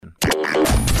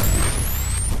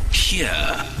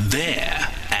Here, there,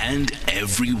 and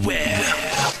everywhere.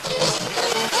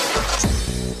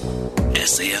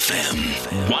 SAFM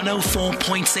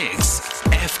 104.6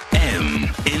 FM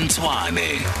in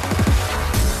Tshwane.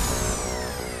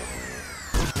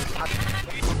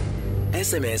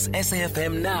 SMS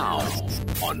SAFM now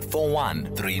on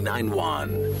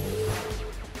 41391.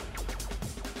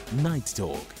 Night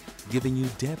Talk, giving you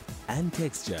depth and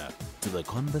texture to the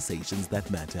conversations that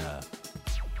matter.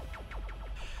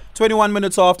 21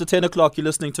 minutes after 10 o'clock, you're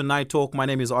listening to Night Talk. My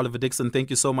name is Oliver Dixon.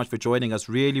 Thank you so much for joining us.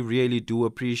 Really do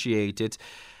appreciate it.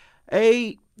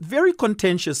 A very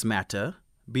contentious matter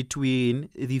between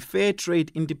the Fair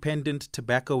Trade Independent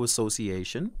Tobacco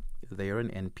Association, they are an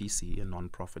NPC, a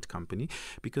non-profit company,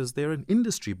 because they're an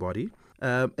industry body,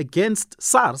 against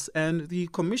SARS, and the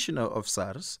commissioner of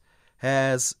SARS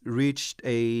has reached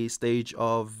a stage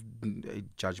of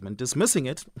judgment dismissing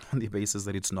it on the basis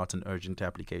that it's not an urgent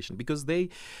application, because they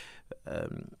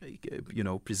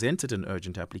presented an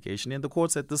urgent application and the court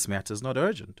said this matter is not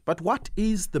urgent. But what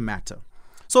is the matter?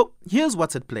 So here's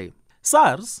what's at play.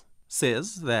 SARS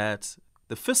says that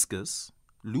the fiscus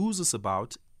loses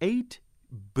about 8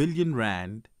 billion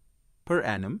rand per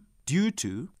annum due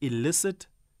to illicit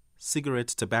cigarette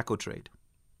tobacco trade.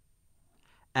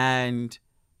 And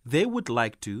they would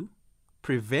like to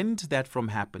prevent that from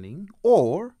happening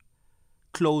or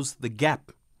close the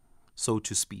gap, so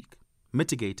to speak,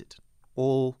 mitigate it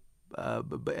all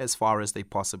as far as they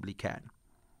possibly can.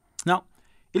 Now,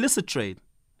 illicit trade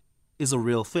is a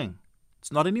real thing.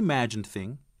 It's not an imagined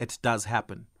thing. It does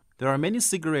happen. There are many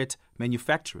cigarette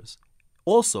manufacturers,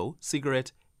 also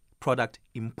cigarette product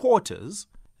importers,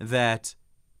 that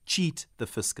cheat the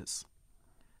fiscus.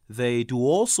 They do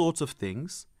all sorts of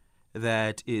things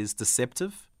that is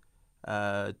deceptive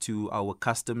to our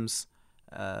customs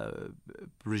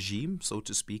regime, so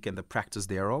to speak, and the practice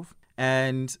thereof.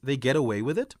 And they get away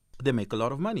with it. They make a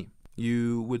lot of money.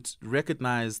 You would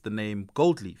recognize the name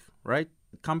Gold Leaf, right?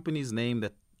 The company's name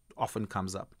that often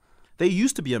comes up. They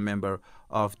used to be a member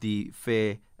of the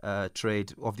Fair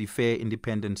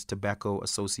Independent Tobacco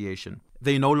Association.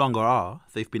 They no longer are.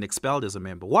 They've been expelled as a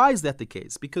member. Why is that the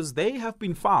case? Because they have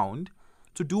been found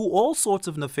to do all sorts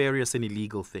of nefarious and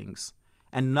illegal things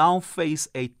and now face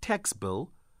a tax bill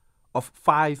of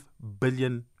 5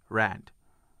 billion rand.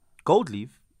 Gold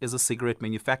Leaf is a cigarette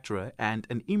manufacturer and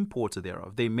an importer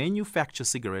thereof. They manufacture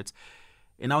cigarettes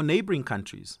in our neighboring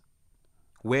countries.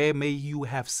 Where may you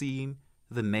have seen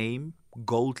the name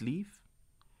Gold Leaf?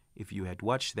 If you had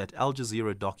watched that Al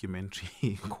Jazeera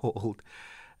documentary called,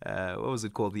 what was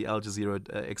it called? The Al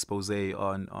Jazeera expose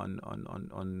on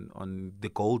the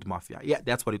gold mafia. Yeah,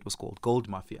 that's what it was called, gold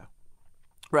mafia.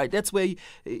 Right, that's where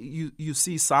you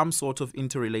see some sort of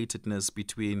interrelatedness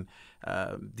between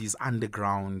these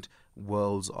underground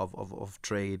worlds of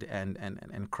trade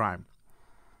and crime.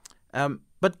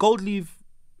 But Gold Leaf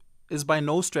is by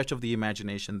no stretch of the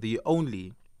imagination the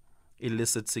only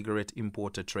illicit cigarette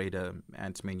importer, trader,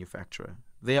 and manufacturer.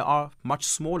 There are much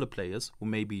smaller players who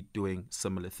may be doing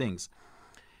similar things.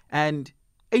 And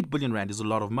 8 billion rand is a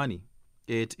lot of money.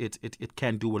 It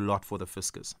can do a lot for the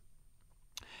fiscus.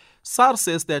 SARS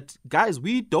says that, guys,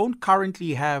 we don't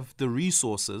currently have the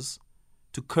resources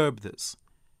to curb this.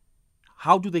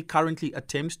 How do they currently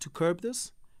attempt to curb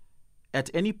this?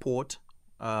 At any port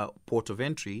of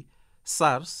entry,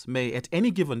 SARS may at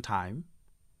any given time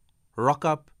rock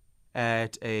up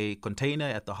at a container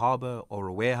at the harbor or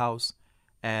a warehouse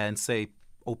and say,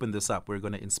 open this up, we're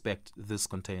going to inspect this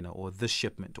container or this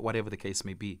shipment, or whatever the case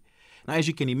may be. Now, as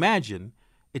you can imagine,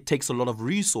 it takes a lot of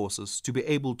resources to be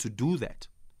able to do that.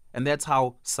 And that's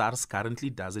how SARS currently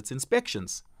does its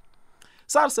inspections.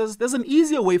 SARS says there's an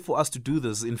easier way for us to do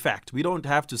this. In fact, we don't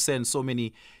have to send so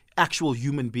many actual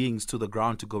human beings to the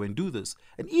ground to go and do this.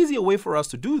 An easier way for us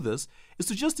to do this is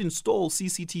to just install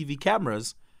CCTV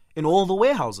cameras in all the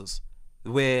warehouses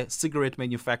where cigarette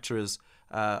manufacturers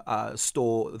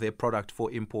store their product for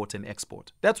import and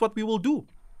export. That's what we will do.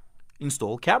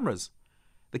 Install cameras.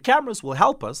 The cameras will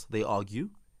help us, they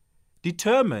argue,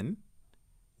 determine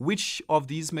which of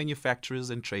these manufacturers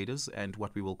and traders, and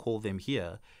what we will call them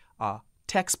here, are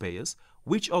taxpayers,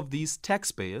 which of these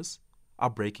taxpayers are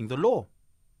breaking the law.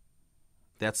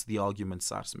 That's the argument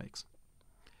SARS makes.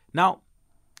 Now,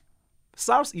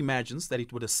 SARS imagines that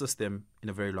it would assist them in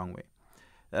a very long way.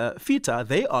 FITA,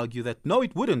 they argue that no,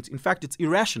 it wouldn't. In fact, it's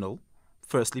irrational,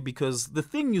 firstly, because the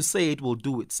thing you say it will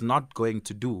do, it's not going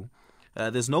to do.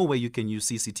 There's no way you can use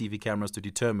CCTV cameras to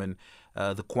determine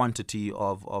the quantity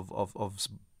of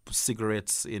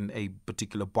cigarettes in a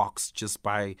particular box just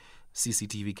by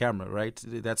CCTV camera, right?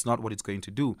 That's not what it's going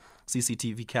to do.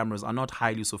 CCTV cameras are not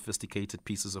highly sophisticated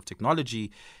pieces of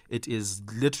technology. It is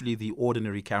literally the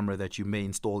ordinary camera that you may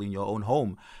install in your own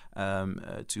home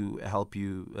to help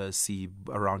you see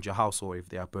around your house, or if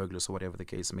there are burglars or whatever the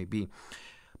case may be.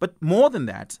 But more than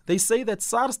that, they say that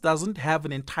SARS doesn't have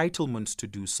an entitlement to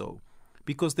do so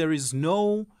because there is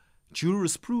no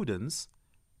jurisprudence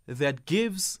that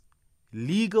gives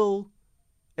legal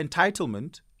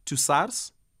entitlement to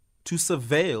SARS to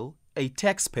surveil a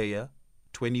taxpayer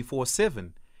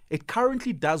 24/7. It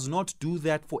currently does not do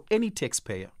that for any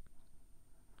taxpayer.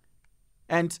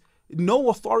 And no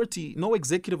authority, no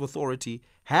executive authority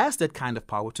has that kind of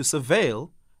power to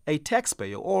surveil a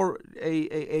taxpayer or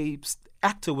a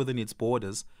actor within its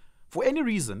borders for any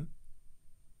reason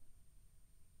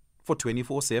for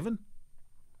 24/7.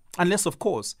 Unless, of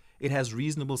course, it has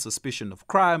reasonable suspicion of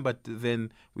crime, but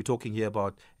then we're talking here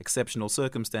about exceptional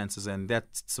circumstances, and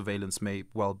that surveillance may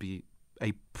well be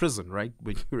a prison, right?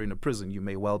 When you're in a prison, you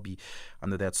may well be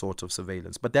under that sort of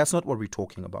surveillance. But that's not what we're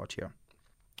talking about here.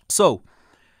 So,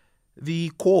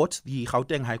 the court, the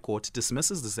Gauteng High Court,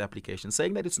 dismisses this application,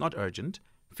 saying that it's not urgent.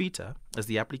 FITA, as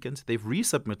the applicant, they've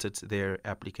resubmitted their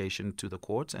application to the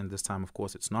court, and this time, of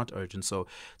course, it's not urgent. So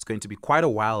it's going to be quite a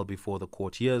while before the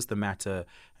court hears the matter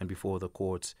and before the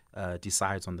court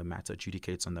decides on the matter,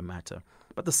 adjudicates on the matter.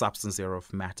 But the substance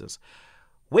thereof matters.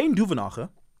 Wayne Duvenage,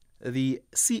 the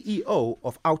CEO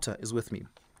of Outer, is with me.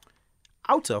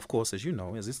 Outer, of course, as you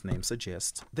know, as its name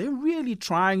suggests, they're really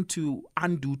trying to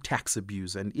undo tax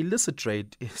abuse, and illicit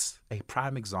trade is a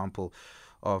prime example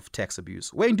of tax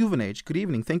abuse. Wayne Duvenage, good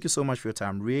evening. Thank you so much for your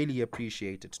time. Really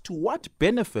appreciate it. To what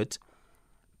benefit,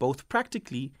 both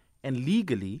practically and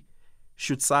legally,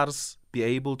 should SARS be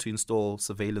able to install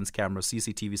surveillance cameras,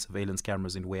 CCTV surveillance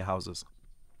cameras in warehouses?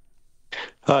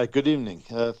 Hi, good evening.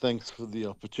 Thanks for the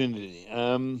opportunity.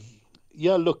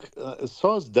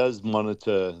 SARS does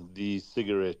monitor the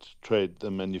cigarette trade, the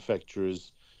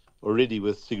manufacturers, already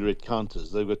with cigarette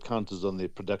counters. They've got counters on their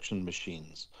production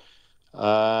machines.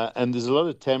 And there's a lot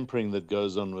of tampering that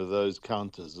goes on with those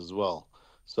counters as well.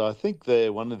 So I think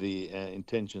one of the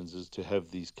intentions is to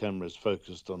have these cameras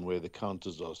focused on where the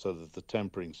counters are so that the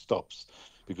tampering stops.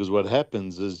 Because what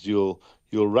happens is you'll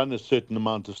run a certain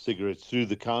amount of cigarettes through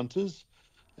the counters,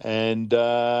 and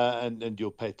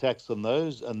you'll pay tax on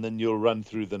those, and then you'll run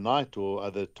through the night or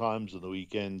other times on the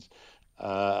weekends,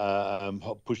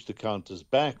 push the counters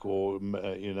back or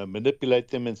manipulate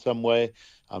them in some way.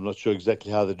 I'm not sure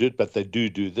exactly how they do it, but they do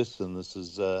this, and this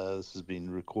has been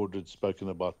recorded, spoken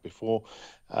about before.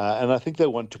 And I think they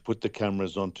want to put the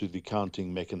cameras onto the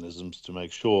counting mechanisms to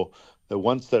make sure that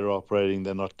once they're operating,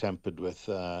 they're not tampered with,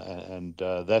 and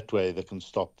that way they can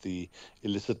stop the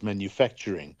illicit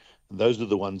manufacturing. And those are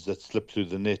the ones that slip through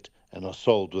the net and are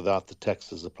sold without the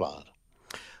taxes applied.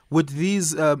 Would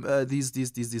these cameras,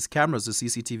 the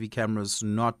CCTV cameras,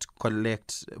 not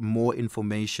collect more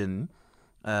information,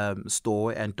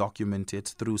 store and document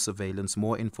it through surveillance,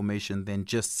 more information than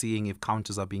just seeing if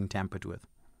counters are being tampered with?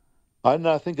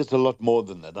 I think it's a lot more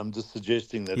than that. I'm just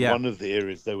suggesting that one of the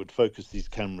areas they would focus these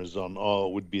cameras on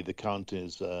would be the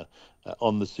counters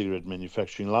on the cigarette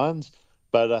manufacturing lines.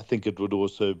 But I think it would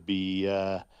also be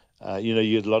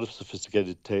you had a lot of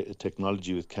sophisticated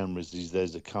technology with cameras these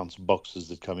days that counts boxes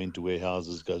that come into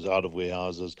warehouses, goes out of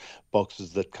warehouses,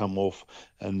 boxes that come off,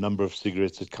 a number of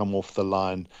cigarettes that come off the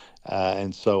line,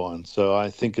 and so on. So I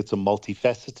think it's a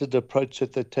multifaceted approach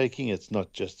that they're taking. It's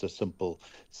not just a simple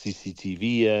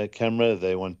CCTV camera.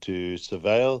 They want to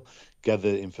surveil, gather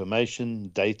information,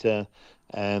 data,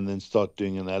 and then start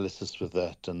doing analysis with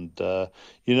that. And,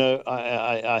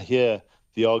 I hear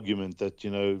the argument that,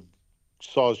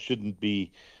 SARS shouldn't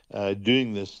be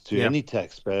doing this to any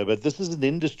taxpayer, but this is an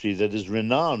industry that is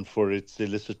renowned for its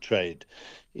illicit trade.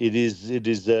 It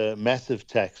is a massive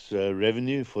tax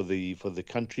revenue for the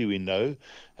country, we know,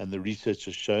 and the research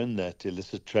has shown that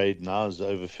illicit trade now is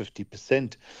over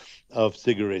 50% of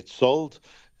cigarettes sold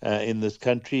in this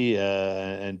country,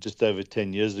 and just over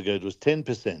 10 years ago it was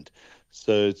 10%.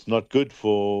 So it's not good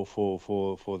for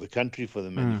the country, for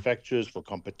the manufacturers, for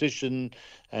competition,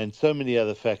 and so many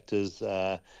other factors,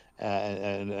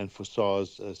 and for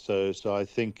SARS. So I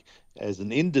think as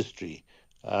an industry,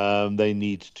 they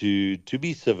need to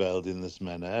be surveilled in this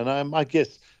manner. And I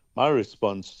guess my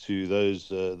response to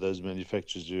those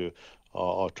manufacturers who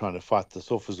are trying to fight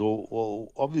this off is,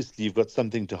 well, obviously you've got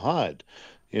something to hide.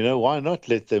 Why not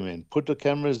let them in? Put the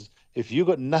cameras. If you've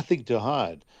got nothing to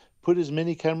hide, put as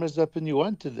many cameras up as you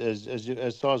want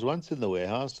as SARS wants in the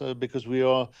warehouse, because we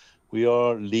are we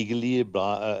are legally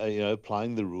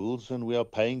applying the rules, and we are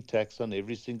paying tax on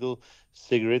every single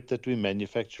cigarette that we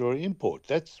manufacture or import.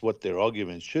 That's what their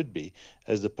argument should be,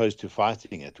 as opposed to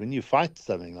fighting it. When you fight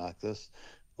something like this,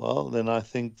 well, then I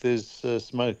think there's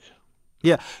smoke.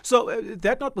 Yeah. So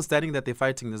that notwithstanding that they're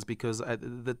fighting this, because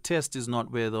the test is not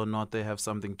whether or not they have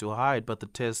something to hide, but the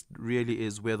test really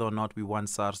is whether or not we want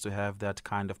SARS to have that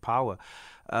kind of power.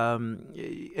 And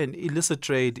illicit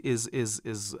trade is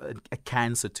a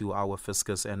cancer to our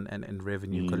fiscus and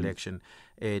revenue collection.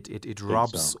 It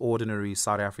robs ordinary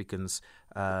South Africans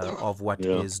of what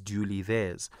is duly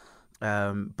theirs.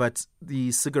 But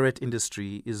the cigarette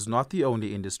industry is not the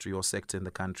only industry or sector in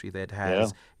the country that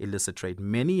has illicit trade.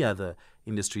 Many other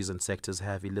industries and sectors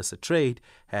have illicit trade,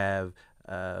 have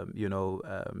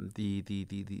the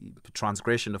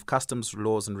transgression of customs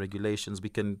laws and regulations. We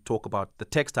can talk about the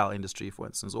textile industry, for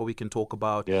instance, or we can talk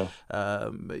about the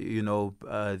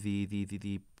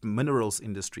minerals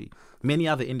industry. Many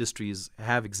other industries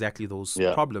have exactly those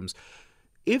problems.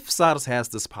 If SARS has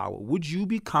this power, would you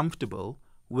be comfortable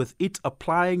with it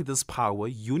applying this power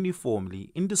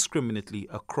uniformly, indiscriminately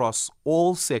across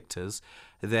all sectors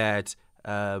that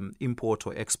import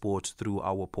or export through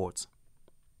our ports?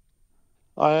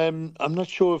 I'm not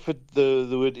sure if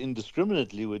the word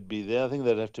indiscriminately would be there. I think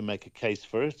they'd have to make a case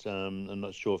for it. I'm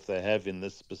not sure if they have in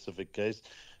this specific case,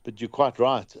 but you're quite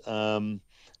right.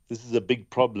 This is a big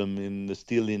problem in the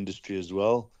steel industry as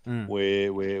well,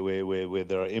 where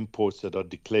there are imports that are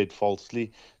declared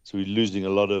falsely. So we're losing a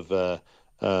lot of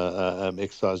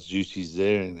excise duties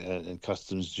there and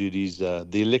customs duties. The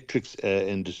electrics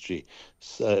industry,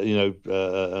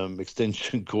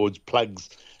 extension cords, plugs,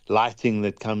 lighting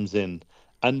that comes in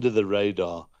under the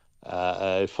radar,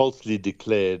 falsely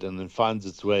declared, and then finds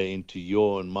its way into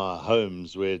your and my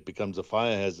homes, where it becomes a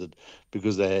fire hazard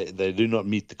because they do not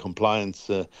meet the compliance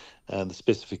and the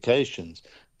specifications.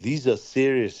 These are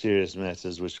serious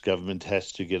matters which government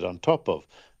has to get on top of.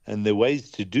 And there are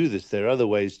ways to do this. There are other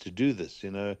ways to do this.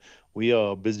 We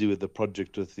are busy with the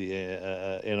project with the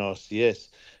NRCS,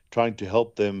 trying to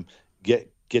help them get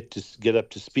up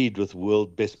to speed with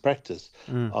world best practice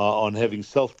on having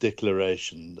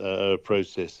self-declaration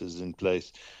processes in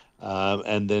place,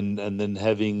 and then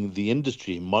having the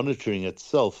industry monitoring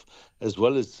itself as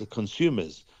well as the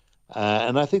consumers.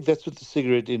 And I think that's what the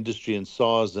cigarette industry and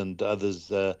SARS and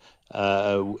others,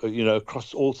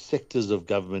 across all sectors of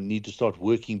government, need to start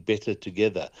working better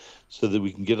together so that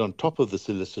we can get on top of this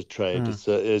illicit trade. It's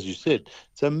as you said,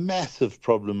 it's a massive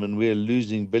problem, and we're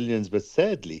losing billions. But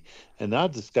sadly, in our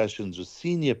discussions with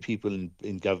senior people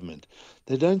in government,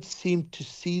 they don't seem to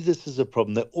see this as a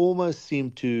problem. They almost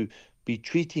seem to be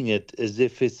treating it as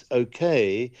if it's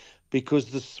okay because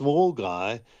the small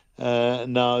guy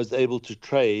now is able to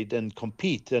trade and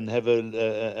compete and have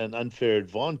an unfair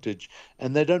advantage,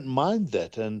 and they don't mind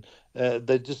that, and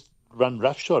they just run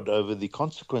roughshod over the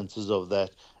consequences of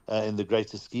that in the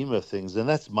greater scheme of things. And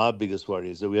that's my biggest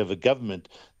worry, is that we have a government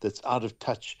that's out of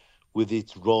touch with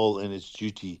its role and its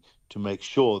duty to make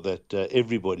sure that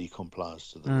everybody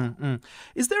complies to the law.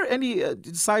 Is there any,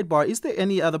 sidebar, is there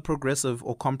any other progressive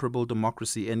or comparable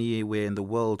democracy anywhere in the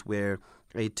world where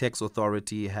a tax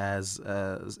authority has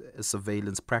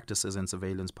surveillance practices and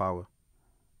surveillance power?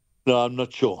 No, I'm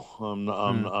not sure. I'm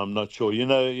not sure.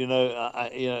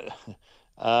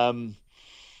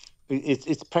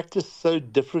 It's practiced so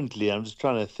differently. I'm just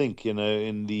trying to think.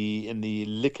 In the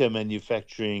liquor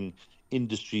manufacturing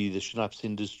industry, the schnapps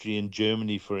industry in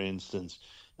Germany, for instance,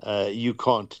 you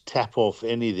can't tap off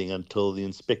anything until the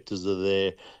inspectors are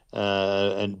there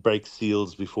and break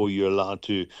seals before you're allowed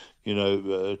to,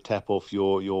 tap off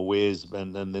your wares,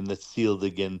 and then it's sealed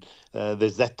again.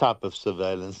 There's that type of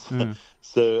surveillance.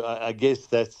 So I guess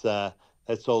that's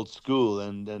old school,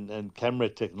 and camera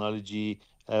technology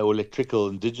or electrical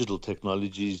and digital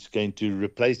technology is going to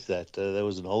replace that. There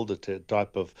was an older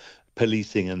type of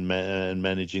policing and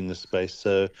managing the space.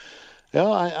 So yeah,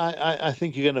 I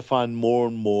think you're going to find more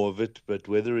and more of it, but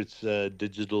whether it's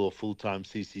digital or full-time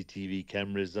CCTV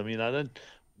cameras, I don't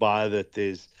buy that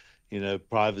there's,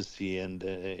 privacy and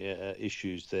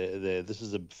issues there. This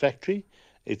is a factory.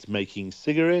 It's making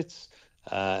cigarettes,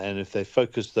 and if they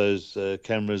focus those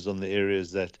cameras on the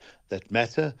areas that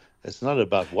matter, it's not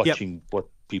about watching what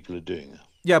people are doing.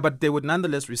 Yeah, but they would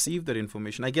nonetheless receive that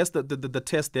information. I guess the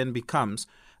test then becomes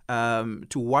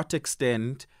to what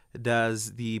extent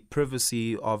does the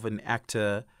privacy of an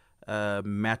actor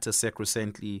matter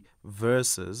sacrosanctly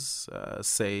versus,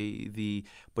 say, the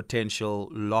potential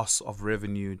loss of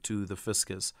revenue to the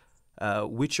fiscus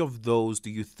Which of those do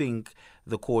you think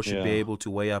the court should be Yeah. able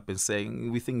to weigh up and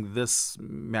saying, we think this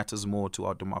matters more to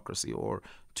our democracy or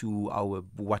to our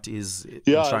what is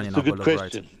Yeah, enshrined in it's a our good Bill of Rights?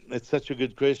 question. It's such a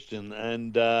good question,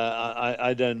 and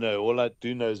I don't know. All I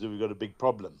do know is that we've got a big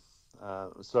problem.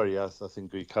 Sorry, I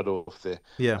think we cut off there.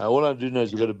 Yeah. All I do know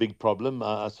is we've got a big problem.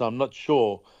 So I'm not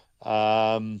sure.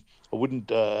 I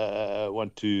wouldn't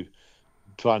want to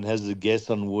try and hazard a guess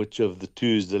on which of the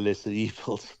two is the lesser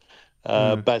evils.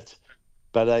 Mm.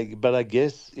 But I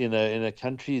guess in a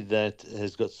country that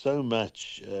has got so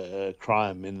much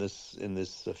crime in this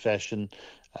fashion,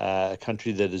 a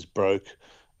country that is broke,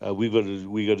 we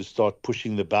got to start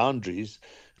pushing the boundaries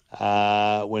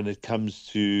when it comes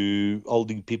to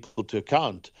holding people to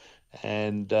account,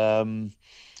 and but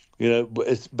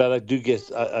I do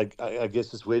guess I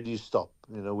guess it's where do you stop?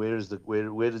 Where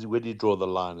do you draw the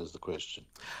line is the question.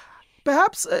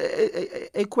 Perhaps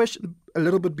a question a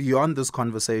little bit beyond this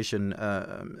conversation,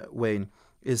 Wayne,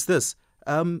 is this.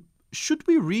 Should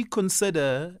we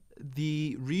reconsider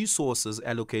the resources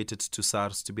allocated to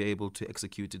SARS to be able to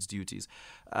execute its duties?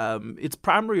 Its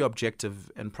primary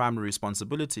objective and primary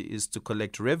responsibility is to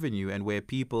collect revenue, and where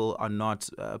people are not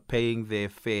paying their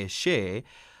fair share,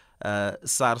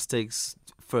 SARS takes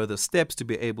further steps to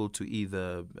be able to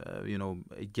either,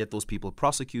 get those people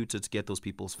prosecuted, get those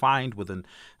people fined within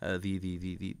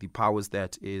the powers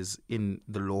that is in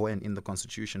the law and in the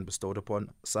Constitution bestowed upon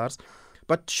SARS.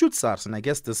 But should SARS, and I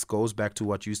guess this goes back to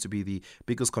what used to be the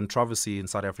biggest controversy in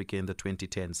South Africa in the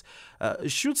 2010s,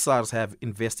 should SARS have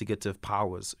investigative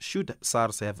powers? Should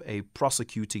SARS have a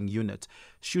prosecuting unit?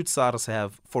 Should SARS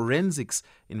have forensics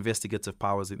investigative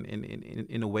powers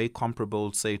in a way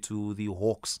comparable, say, to the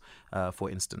Hawks, for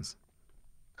instance?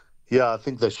 Yeah, I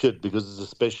think they should because it's a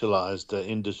specialized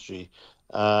industry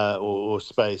or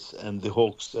space, and the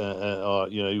Hawks are,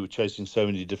 you were chasing so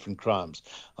many different crimes.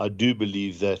 I do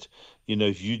believe that,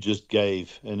 if you just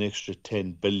gave an extra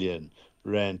 10 billion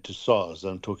rand to SARS,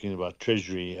 I'm talking about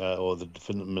Treasury or the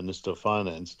Minister of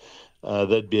Finance,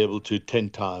 they'd be able to 10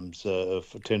 times,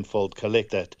 tenfold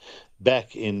collect that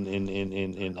back in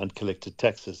uncollected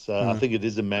taxes. I think it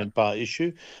is a manpower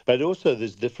issue, but also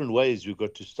there's different ways you've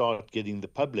got to start getting the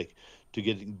public to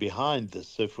getting behind this.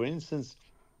 So, for instance,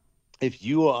 if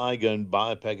you or I go and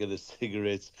buy a packet of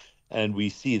cigarettes and we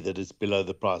see that it's below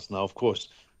the price, now, of course,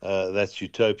 that's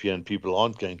utopia and people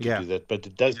aren't going to do that, but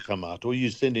it does come out, or you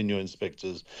send in your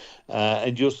inspectors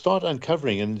and you'll start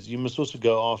uncovering, and you must also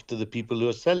go after the people who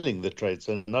are selling the trade.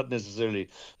 So not necessarily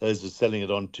those who are selling it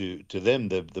on to them,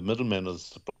 the middleman or the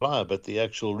supplier, but the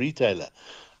actual retailer.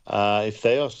 If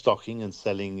they are stocking and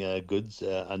selling goods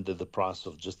under the price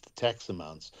of just the tax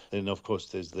amounts, then of course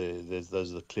there's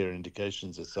those are the clear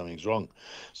indications that something's wrong.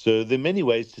 So there are many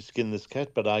ways to skin this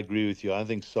cat, but I agree with you. I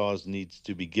think SARS needs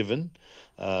to be given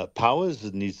powers.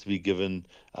 It needs to be given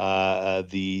the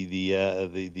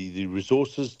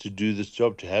resources to do this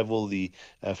job, to have all the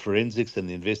forensics and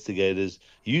the investigators.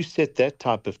 You set that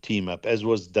type of team up, as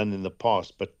was done in the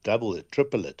past, but double it,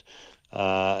 triple it.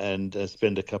 And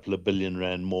spend a couple of billion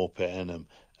rand more per annum.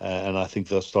 And I think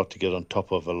they'll start to get on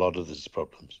top of a lot of these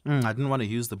problems. I didn't want to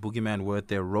use the boogeyman word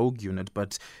there, rogue unit,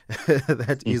 but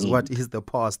that is what is the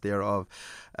past thereof.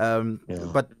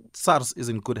 But SARS is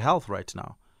in good health right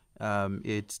now.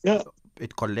 It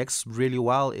collects really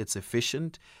well. It's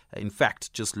efficient. In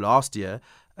fact, just last year,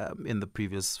 in the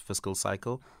previous fiscal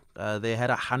cycle, they had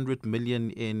 100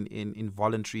 million in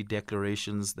voluntary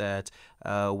declarations that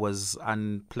was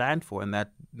unplanned for, and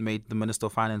that made the Minister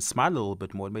of Finance smile a little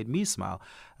bit more. It made me smile.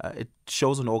 It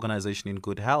shows an organization in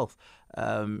good health.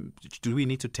 Do we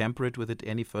need to temper it with it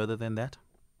any further than that?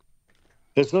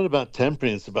 It's not about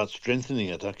tampering, it's about strengthening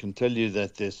it. I can tell you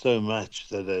that there's so much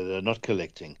that they're not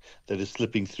collecting that is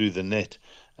slipping through the net.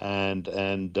 And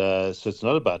so it's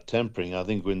not about tampering. I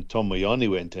think when Tom Moyane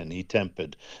went in, he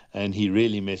tampered and he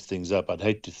really messed things up. I'd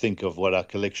hate to think of what our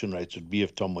collection rates would be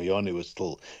if Tom Moyane was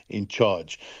still in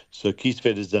charge. So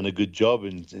Kiesvet has done a good job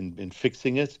in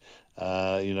fixing it.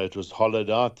 It was hollowed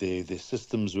out. Their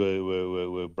systems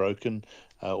were broken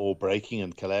or breaking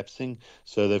and collapsing.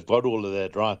 So they've got all of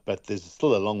that right, but there's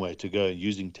still a long way to go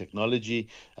using technology,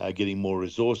 getting more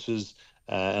resources.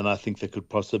 And I think they could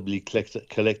possibly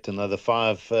collect another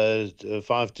 5 to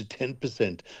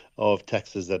 10% of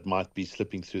taxes that might be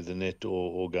slipping through the net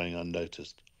or going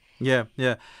unnoticed. Yeah.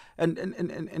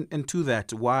 And to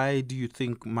that, why do you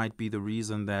think might be the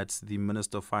reason that the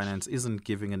Minister of Finance isn't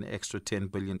giving an extra 10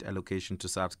 billion allocation to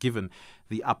SARS, given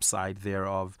the upside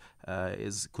thereof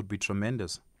could be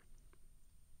tremendous?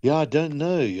 Yeah, I don't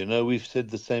know. We've said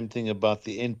the same thing about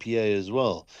the NPA as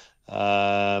well.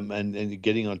 And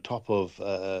getting on top of,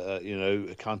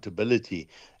 accountability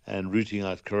and rooting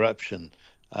out corruption.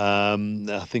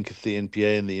 I think if the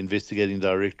NPA and the investigating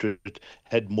directorate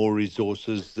had more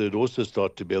resources, they'd also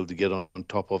start to be able to get on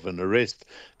top of and arrest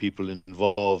people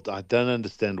involved. I don't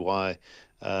understand why,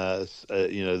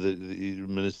 the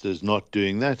minister is not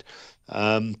doing that.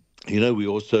 We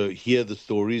also hear the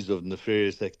stories of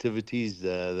nefarious activities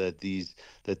that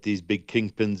these big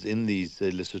kingpins in these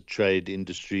illicit trade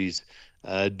industries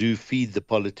do feed the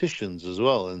politicians as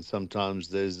well, and sometimes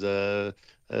there's a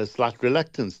slight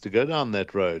reluctance to go down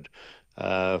that road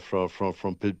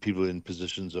from people in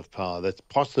positions of power. That's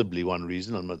possibly one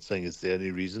reason. I'm not saying it's the only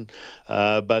reason,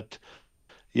 but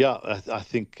yeah, I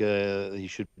think he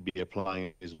should be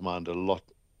applying his mind a lot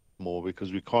more,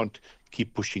 because we can't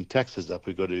keep pushing taxes up.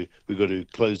 We've got to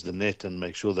close the net and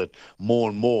make sure that more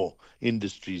and more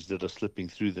industries that are slipping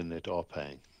through the net are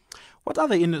paying. What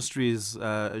other industries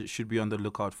should be on the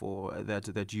lookout for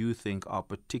that you think are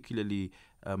particularly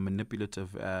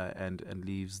manipulative and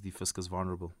leaves the fiscus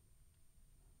vulnerable?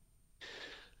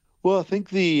 Well, I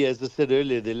think as I said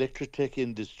earlier, the electrotech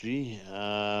industry,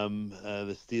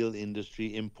 the steel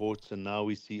industry, imports, and now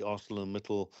we see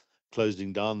ArcelorMittal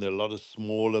closing down. There are a lot of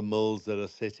smaller mills that are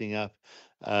setting up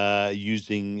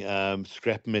using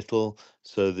scrap metal.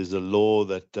 So there's a law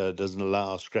that doesn't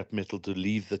allow scrap metal to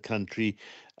leave the country.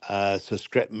 So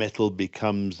scrap metal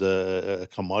becomes a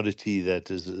commodity that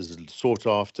is sought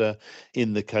after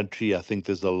in the country. I think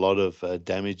there's a lot of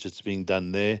damage that's being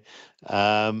done there,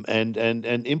 and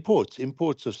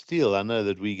imports of steel. I know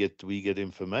that we get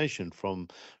information from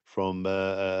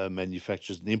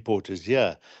manufacturers and importers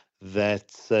here that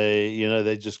say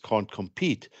they just can't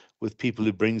compete with people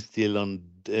who bring steel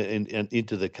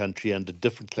into the country under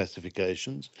different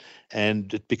classifications,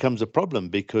 and it becomes a problem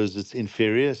because it's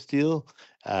inferior steel.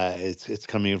 It's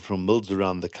coming in from mills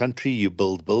around the country. You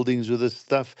build buildings with this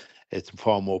stuff. It's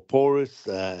far more porous,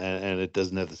 and it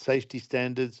doesn't have the safety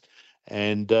standards,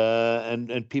 and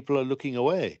people are looking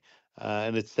away.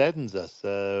 And it saddens us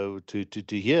to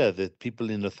hear that people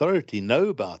in authority know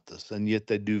about this, and yet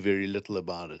they do very little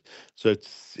about it. So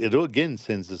it again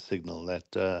sends a signal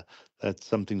that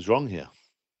something's wrong here.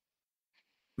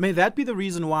 May that be the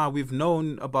reason why we've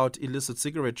known about illicit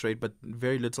cigarette trade, but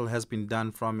very little has been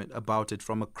done about it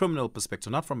from a criminal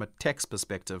perspective, not from a tax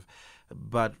perspective,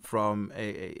 but from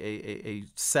a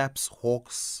SAPS,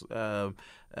 Hawks,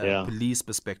 police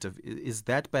perspective. Is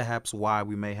that perhaps why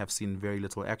we may have seen very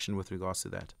little action with regards to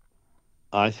that?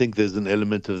 I think there's an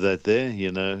element of that there.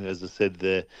 As I said,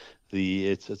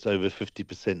 it's over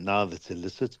 50% now that's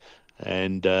illicit.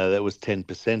 And that was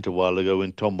 10% a while ago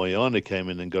when Tom Moyana came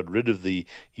in and got rid of the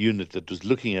unit that was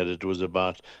looking at it. It was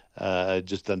about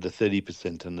just under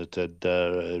 30%, and it had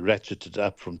ratcheted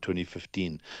up from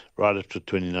 2015 right up to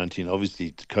 2019.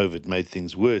 Obviously, COVID made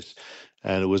things worse,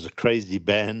 and it was a crazy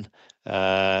ban.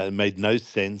 It made no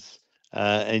sense,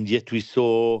 and yet we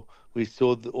saw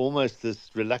almost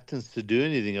this reluctance to do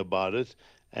anything about it.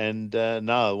 And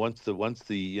now, once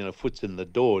the foot's in the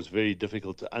door, it's very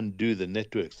difficult to undo the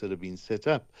networks that have been set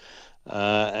up.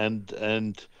 And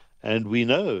we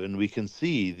know, and we can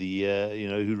see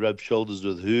who rubs shoulders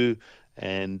with who,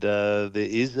 and there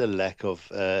is a lack of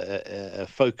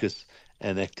focus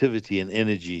and activity and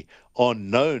energy on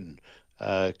known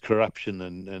corruption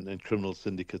and criminal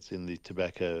syndicates in the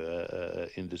tobacco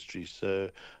industry. So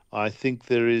I think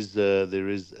there is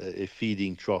a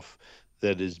feeding trough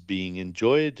that is being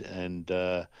enjoyed, and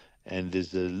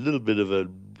there's a little bit of a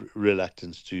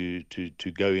reluctance to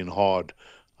go in hard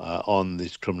on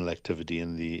this criminal activity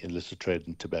in the illicit trade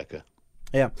in tobacco.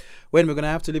 Yeah. Wayne, we're going to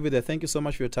have to leave it there. Thank you so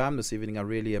much for your time this evening. I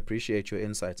really appreciate your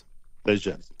insights.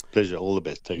 Pleasure. All the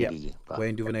best. Take it easy. Bye.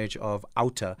 Wayne Duvenage of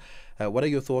Outer. What are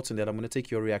your thoughts on that? I'm going to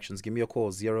take your reactions. Give me a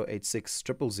call, 086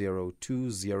 000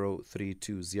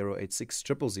 2032, 086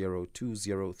 000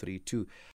 2032.